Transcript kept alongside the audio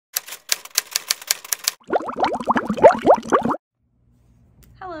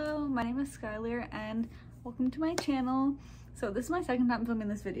my name is Skylar and welcome to my channel. So this is my second time filming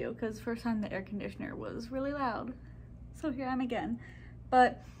this video because first time the air conditioner was really loud. So here I am again.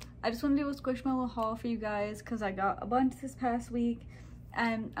 But I just want to do a Squishmallow haul for you guys because I got a bunch this past week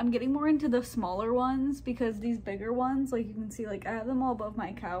and I'm getting more into the smaller ones because these bigger ones, like you can see, like I have them all above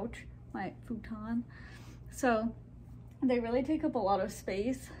my couch, my futon. So they really take up a lot of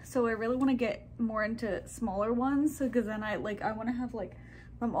space, so I really want to get more into smaller ones because then I want to have like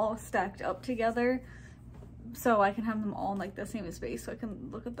them all stacked up together so I can have them all in like the same space so I can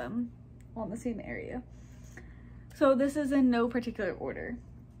look at them all in the same area. So this is in no particular order,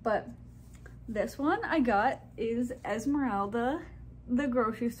 but this one I got is Esmeralda, the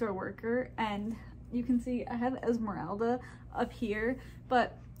grocery store worker, and you can see I have Esmeralda up here,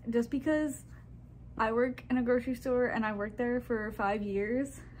 but just because I work in a grocery store and I worked there for 5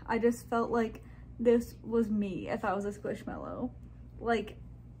 years, I just felt like this was me if I was a Squishmallow. Like,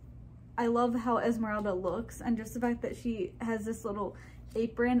 I love how Esmeralda looks and just the fact that she has this little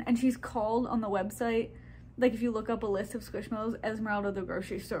apron and she's called on the website, like if you look up a list of Squishmallows, Esmeralda the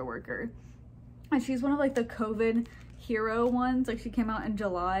grocery store worker. And she's one of like the COVID hero ones, like she came out in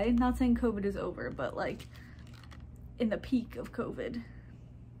July. Not saying COVID is over, but like in the peak of COVID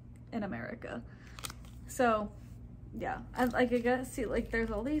in America. So yeah, I guess, see, like there's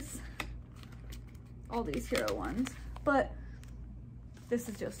all these hero ones, but this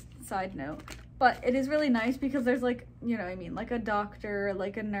is just side note. But it is really nice because there's like, you know what I mean, like a doctor,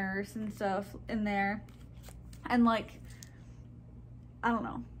 like a nurse and stuff in there. And like, I don't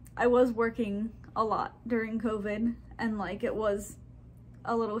know, I was working a lot during COVID and like it was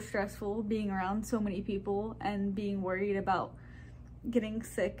a little stressful being around so many people and being worried about getting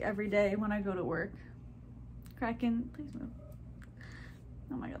sick every day when I go to work. Kraken, please move.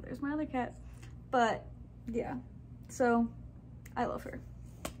 Oh my god, there's my other cat. But yeah, so I love her.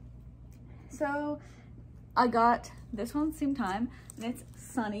 So I got this one at the same time, and it's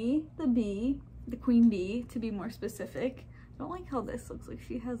Sunny the bee, the queen bee to be more specific. I don't like how this looks like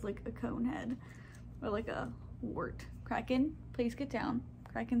she has like a cone head or like a wart. Kraken, please get down.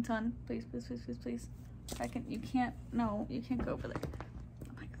 Kraken son, please, please, please, please, please. Kraken, you can't, no, you can't go over there.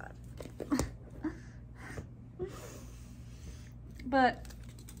 Oh my god. But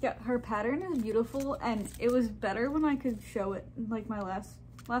yeah, her pattern is beautiful and it was better when I could show it. Like my last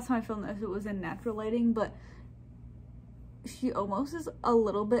time I filmed this, it was in natural lighting, but she almost is a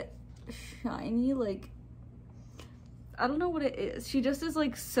little bit shiny. Like, I don't know what it is. She just is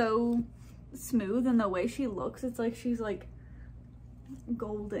like so smooth, and the way she looks, it's like she's like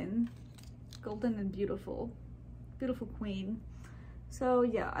golden and beautiful queen. So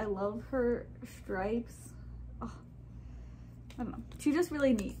yeah, I love her stripes. Oh, I don't know, she's just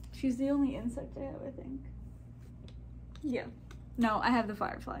really neat. She's the only insect I have, I think. Yeah, no, I have the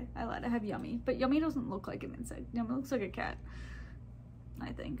firefly. I lied, I have Yummy, but Yummy doesn't look like an insect. Yummy looks like a cat,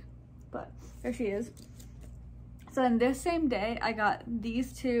 I think. But there she is. So in this same day, I got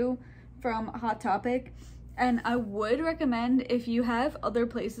these two from Hot Topic, and I would recommend, if you have other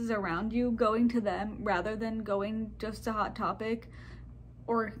places around you, going to them rather than going just to Hot Topic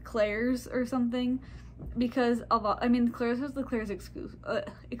or Claire's or something, because a lot, I mean, Claire's has the Claire's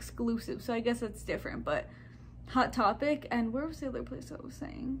exclusive, so I guess it's different, but Hot Topic, and where was the other place I was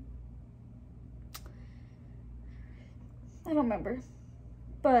saying? I don't remember.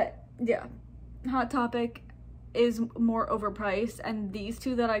 But yeah, Hot Topic is more overpriced, and these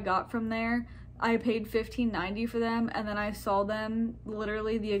two that I got from there, I paid $15.90 for them, and then I saw them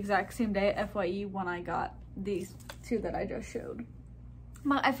literally the exact same day at FYE when I got these two that I just showed.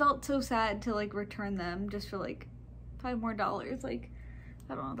 But I felt so sad to like return them just for like $5 more. Like,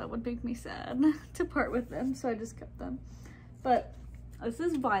 I don't know, that would make me sad to part with them, so I just kept them. But this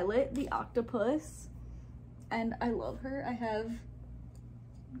is Violet the octopus, and I love her. I have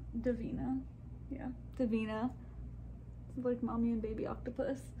Davina. Yeah, Davina, like mommy and baby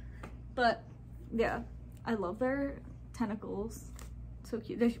octopus. But yeah, I love their tentacles, so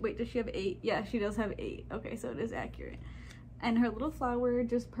cute. Wait, does she have 8? Yeah, she does have 8. Okay, so it is accurate. And her little flower,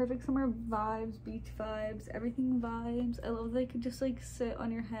 just perfect summer vibes, beach vibes, everything vibes. I love they could just like sit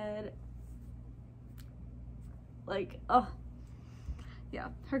on your head. Like, oh yeah,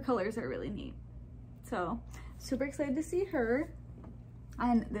 her colors are really neat. So super excited to see her.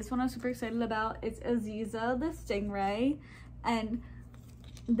 And this one I'm super excited about. It's Aziza the stingray, and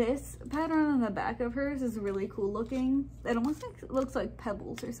this pattern on the back of hers is really cool looking. It almost looks like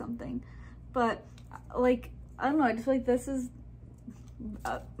pebbles or something, but like, I don't know, I just feel like this is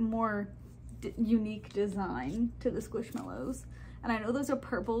a more unique design to the Squishmallows. And I know there's a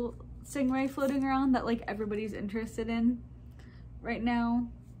purple stingray floating around that like everybody's interested in right now.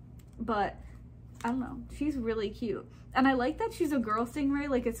 but I don't know, she's really cute. And I like that she's a girl stingray,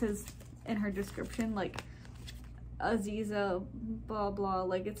 like it says in her description, like Aziza blah blah,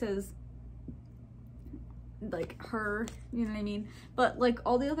 like it says like her, you know what I mean? But like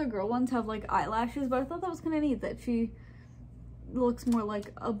all the other girl ones have like eyelashes, but I thought that was kind of neat that she looks more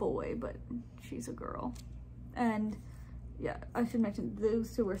like a boy, but she's a girl. And yeah, I should mention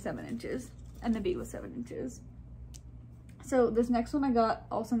those two were 7 inches and the B was 7 inches. So this next one I got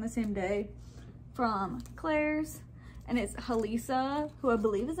also on the same day from Claire's, and it's Halisa, who I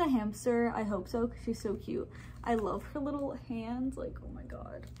believe is a hamster. I hope so, because she's so cute. I love her little hands, like, oh my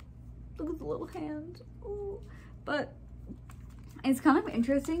god, look at the little hands. Ooh. But it's kind of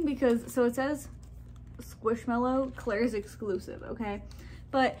interesting because, so it says Squishmallow Claire's exclusive, okay?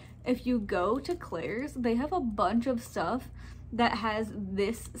 But if you go to Claire's, they have a bunch of stuff that has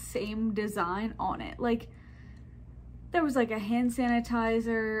this same design on it. Like, there was like a hand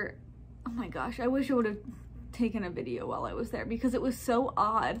sanitizer. Oh my gosh, I wish I would have taken a video while I was there, because it was so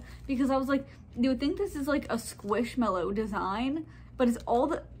odd. Because I was like, you would think this is like a Squishmallow design, but it's all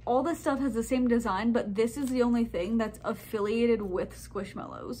the stuff has the same design, but this is the only thing that's affiliated with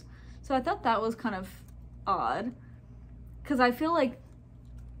Squishmallows. So I thought that was kind of odd, because I feel like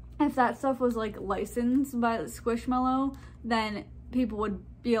if that stuff was like licensed by Squishmallow, then people would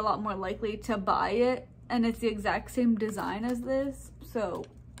be a lot more likely to buy it, and it's the exact same design as this. So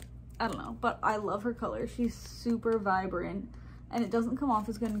I don't know, but I love her color. She's super vibrant, and it doesn't come off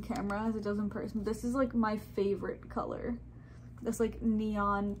as good in camera as it does in person. This is like my favorite color, this like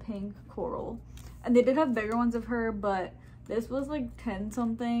neon pink coral. And they did have bigger ones of her, but this was like 10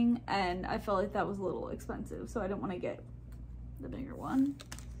 something, and I felt like that was a little expensive, so I didn't want to get the bigger one.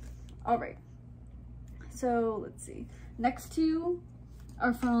 All right, so let's see. Next two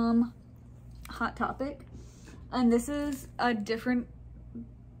are from Hot Topic, and this is a different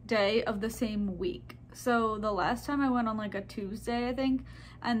day of the same week. So the last time I went on like a Tuesday, I think,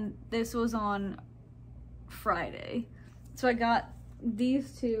 and this was on Friday. So I got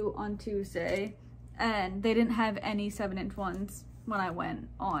these two on Tuesday, and they didn't have any 7-inch ones when I went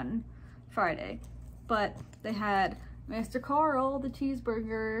on Friday, but they had Mr. Carl, the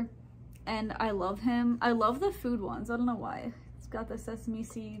cheeseburger, and I love him. I love the food ones. I don't know why. It's got the sesame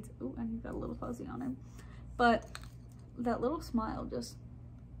seeds. Ooh, and he's got a little fuzzy on him. But that little smile, just,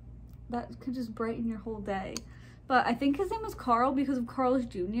 that could just brighten your whole day. But I think his name was Carl because of Carl's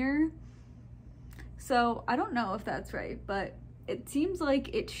Jr. So I don't know if that's right, but it seems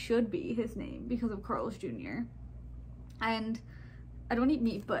like it should be his name because of Carl's Jr. And I don't eat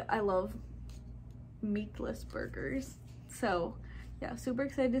meat, but I love meatless burgers. So yeah, super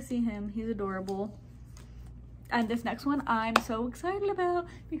excited to see him. He's adorable. And this next one I'm so excited about,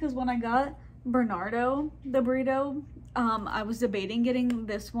 because when I got Bernardo, the burrito, I was debating getting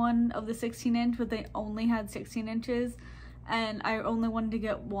this one of the 16-inch, but they only had 16 inches and I only wanted to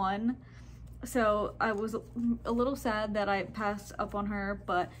get one. So I was a little sad that I passed up on her,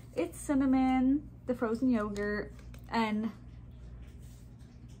 but it's cinnamon, the frozen yogurt, and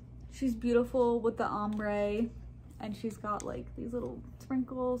she's beautiful with the ombre, and she's got like these little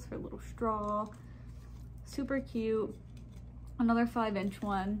sprinkles, her little straw, super cute. Another 5-inch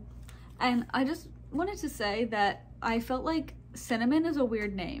one. And I just wanted to say that I felt like cinnamon is a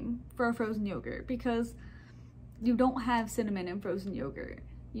weird name for a frozen yogurt, because you don't have cinnamon in frozen yogurt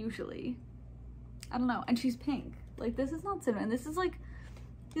usually. I don't know. And she's pink. Like, this is not cinnamon. This is like,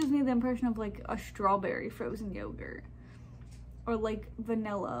 gives me the impression of like a strawberry frozen yogurt, or like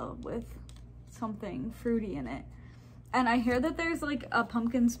vanilla with something fruity in it. And I hear that there's like a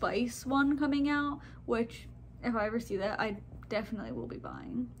pumpkin spice one coming out, which if I ever see that, I definitely will be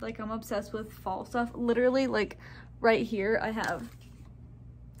buying. Like, I'm obsessed with fall stuff. Literally, like right here I have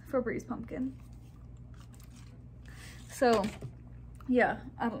Febreze pumpkin. So yeah,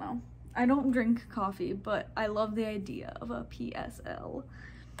 I don't know. I don't drink coffee, but I love the idea of a PSL.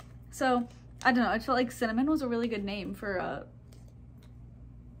 So I don't know, I felt like cinnamon was a really good name for a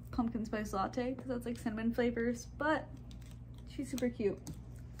pumpkin spice latte, because that's like cinnamon flavors, but she's super cute.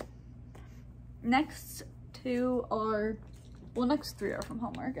 Next two are, well, next three are from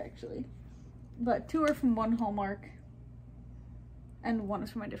Hallmark actually, but two are from one Hallmark and one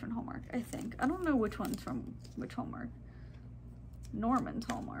is from a different Hallmark, I think. I don't know which one's from which Hallmark. Norman's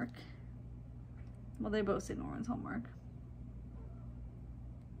Hallmark. Well, they both say Norman's Hallmark.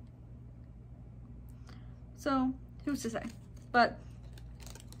 So who's to say? But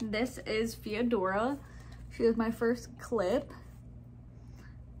this is Fiodora. She was my first clip,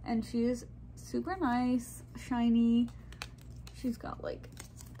 and she is super nice, shiny. She's got like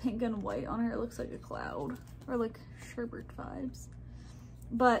pink and white on her. It looks like a cloud, or like sherbet vibes.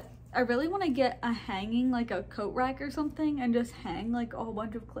 But I really want to get a hanging, like a coat rack or something, and just hang like a whole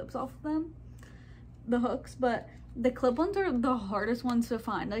bunch of clips off of them, the hooks. But the clip ones are the hardest ones to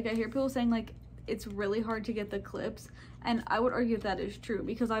find. Like I hear people saying like it's really hard to get the clips, and I would argue that is true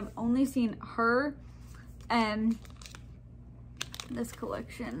because I've only seen her, and this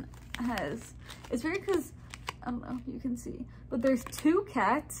collection has, it's weird because I don't know if you can see, but there's 2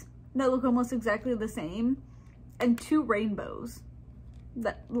 cats that look almost exactly the same and 2 rainbows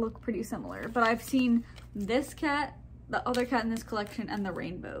that look pretty similar. But I've seen this cat, the other cat in this collection, and the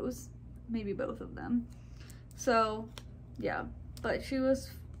rainbows, maybe both of them. So yeah, but she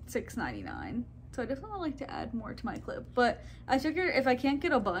was $6.99, so I definitely like to add more to my clip. But I figure if I can't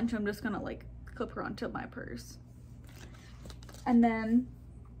get a bunch, I'm just gonna like clip her onto my purse. And then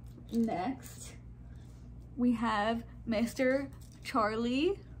next we have Mr.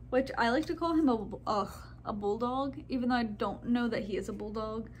 Charlie, which I like to call him a bulldog, even though I don't know that he is a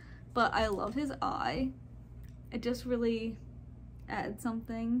bulldog, but I love his eye. It just really adds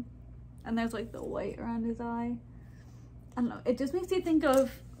something. And there's like the white around his eye. I don't know, it just makes you think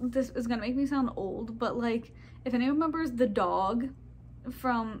of, this is gonna make me sound old, but like if anyone remembers the dog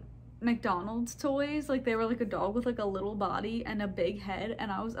from McDonald's toys, like they were like a dog with like a little body and a big head,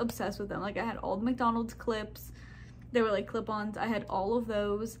 and I was obsessed with them. Like I had all the McDonald's clips, they were like clip-ons, I had all of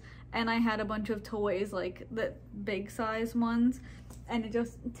those, and I had a bunch of toys, like the big size ones, and it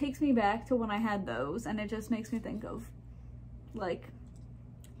just takes me back to when I had those, and it just makes me think of like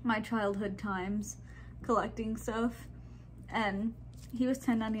my childhood times collecting stuff. And he was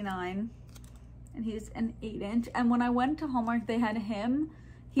 $10.99, and he's an 8-inch, and when I went to Hallmark they had him.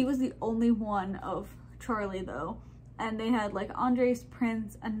 He was the only one of Charlie though, and they had like Andres,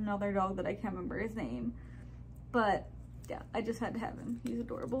 Prince, and another dog that I can't remember his name. But yeah, I just had to have him. He's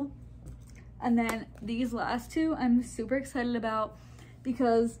adorable. And then these last 2 I'm super excited about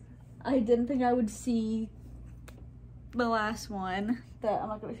because I didn't think I would see the last one that I'm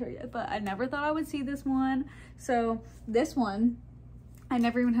not going to show you yet, but I never thought I would see this one. So this one I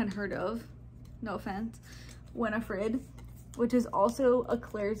never even had heard of, no offense, Winifred, which is also a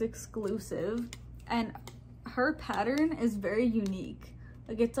Claire's exclusive, and her pattern is very unique.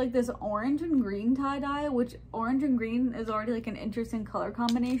 Like it's like this orange and green tie-dye, which orange and green is already like an interesting color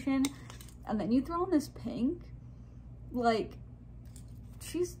combination, and then you throw on this pink. Like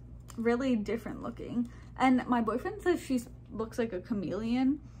she's really different looking, and my boyfriend says she looks like a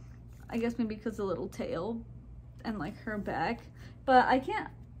chameleon. I guess maybe because of the little tail and like her back, but I can't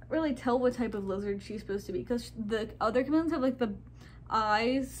really tell what type of lizard she's supposed to be because the other chameleons have like the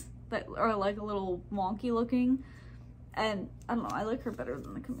eyes that are like a little wonky looking, and I don't know, I like her better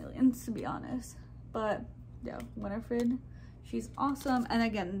than the chameleons, to be honest. But yeah, Winifred, she's awesome. And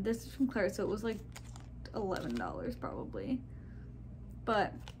again, this is from Claire, so it was like $11 probably,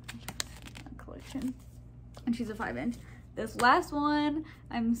 but collection. And she's a 5-inch. This last one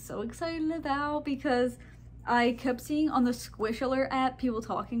I'm so excited about because I kept seeing on the Squish Alert app people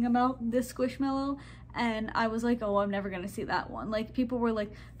talking about this Squishmallow, and I was like, oh, I'm never gonna see that one. Like people were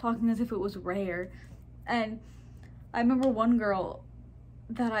like talking as if it was rare. And I remember one girl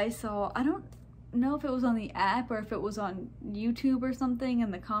that I saw, I don't know if it was on the app or if it was on YouTube or something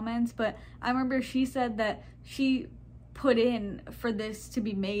in the comments, but I remember she said that she put in for this to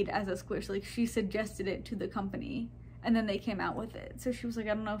be made as a Squish. Like she suggested it to the company and then they came out with it. So she was like,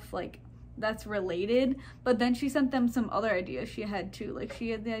 I don't know if like that's related, but then she sent them some other ideas she had too. Like she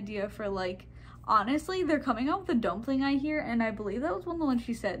had the idea for like, honestly, they're coming out with a dumpling, I hear, and I believe that was one of the ones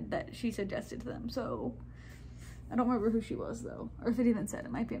she said that she suggested to them. So I don't remember who she was though, or if it even said,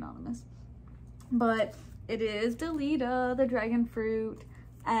 it might be anonymous. But it is Delita, the dragon fruit,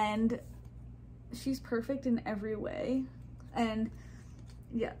 and she's perfect in every way. And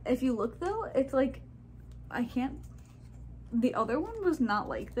yeah, if you look though, it's like, I can't, the other one was not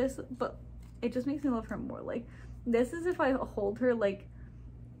like this, but it just makes me love her more. Like this is if I hold her, like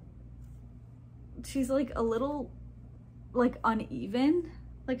she's like a little like uneven,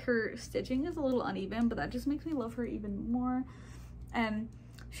 like her stitching is a little uneven, but that just makes me love her even more. And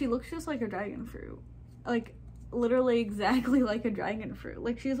she looks just like a dragon fruit, like literally exactly like a dragon fruit.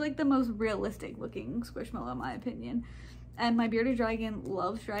 Like she's like the most realistic looking Squishmallow in my opinion. And my bearded dragon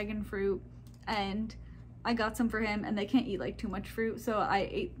loves dragon fruit, and I got some for him, and they can't eat like too much fruit, so I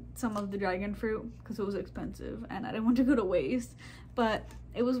ate some of the dragon fruit because it was expensive and I didn't want to go to waste, but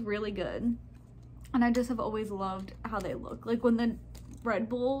it was really good. And I just have always loved how they look. Like when the Red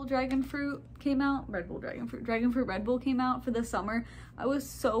Bull dragon fruit came out, dragon fruit Red Bull came out for the summer, I was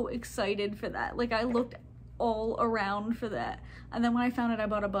so excited for that. Like I looked all around for that, and then when I found it I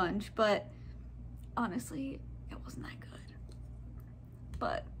bought a bunch, but honestly it wasn't that good.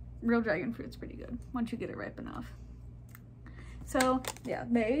 But real dragon fruit's pretty good once you get it ripe enough. So yeah,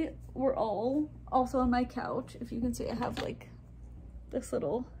 they were all also on my couch. If you can see, I have like this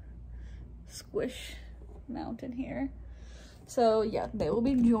little Squish mountain here. So yeah, they will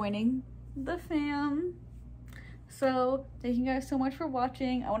be joining the fam. So thank you guys so much for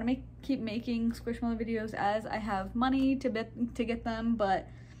watching. I want to keep making Squishmallow videos as I have money to get them, but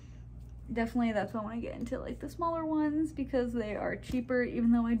definitely that's why I want to get into like the smaller ones because they are cheaper,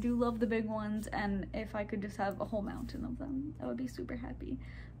 even though I do love the big ones. And if I could just have a whole mountain of them, I would be super happy.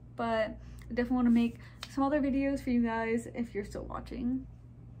 But I definitely want to make some other videos for you guys if you're still watching.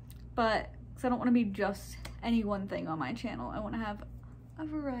 But because I don't want to be just any one thing on my channel, I want to have a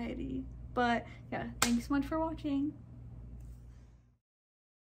variety. But yeah, thank you so much for watching.